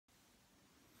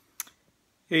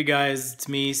Hey guys, it's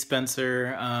me,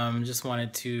 Spencer. Just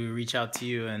wanted to reach out to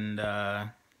you and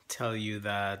tell you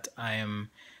that I am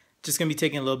just gonna be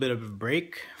taking a little bit of a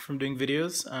break from doing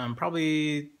videos,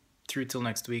 probably through till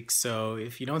next week. So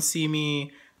if you don't see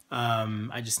me,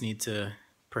 I just need to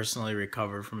personally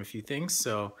recover from a few things.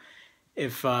 So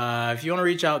if you want to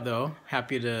reach out though,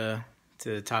 happy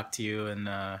to talk to you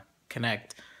and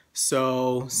connect.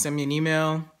 So send me an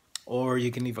email or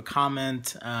you can leave a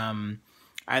comment.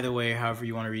 Either way, however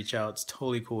you want to reach out, it's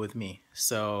totally cool with me.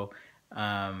 So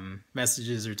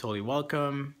messages are totally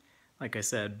welcome, like I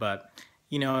said. But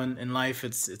in life,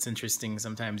 it's interesting.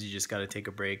 Sometimes you just got to take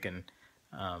a break and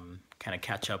kind of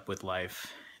catch up with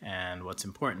life and what's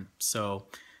important. So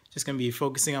just gonna be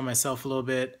focusing on myself a little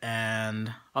bit,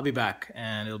 and I'll be back,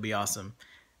 and it'll be awesome.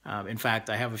 In fact,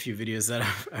 I have a few videos that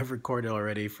I've recorded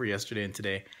already for yesterday and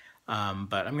today,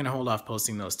 but I'm gonna hold off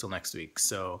posting those till next week.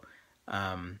 So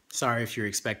sorry if you're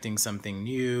expecting something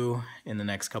new in the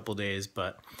next couple days,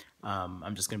 but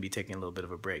I'm just gonna be taking a little bit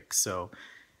of a break. So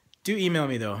do email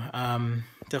me though.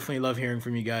 Definitely love hearing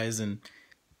from you guys, and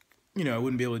I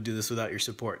wouldn't be able to do this without your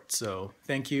support. So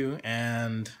thank you,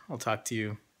 and I'll talk to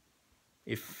you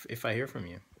if I hear from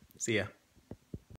you. See ya.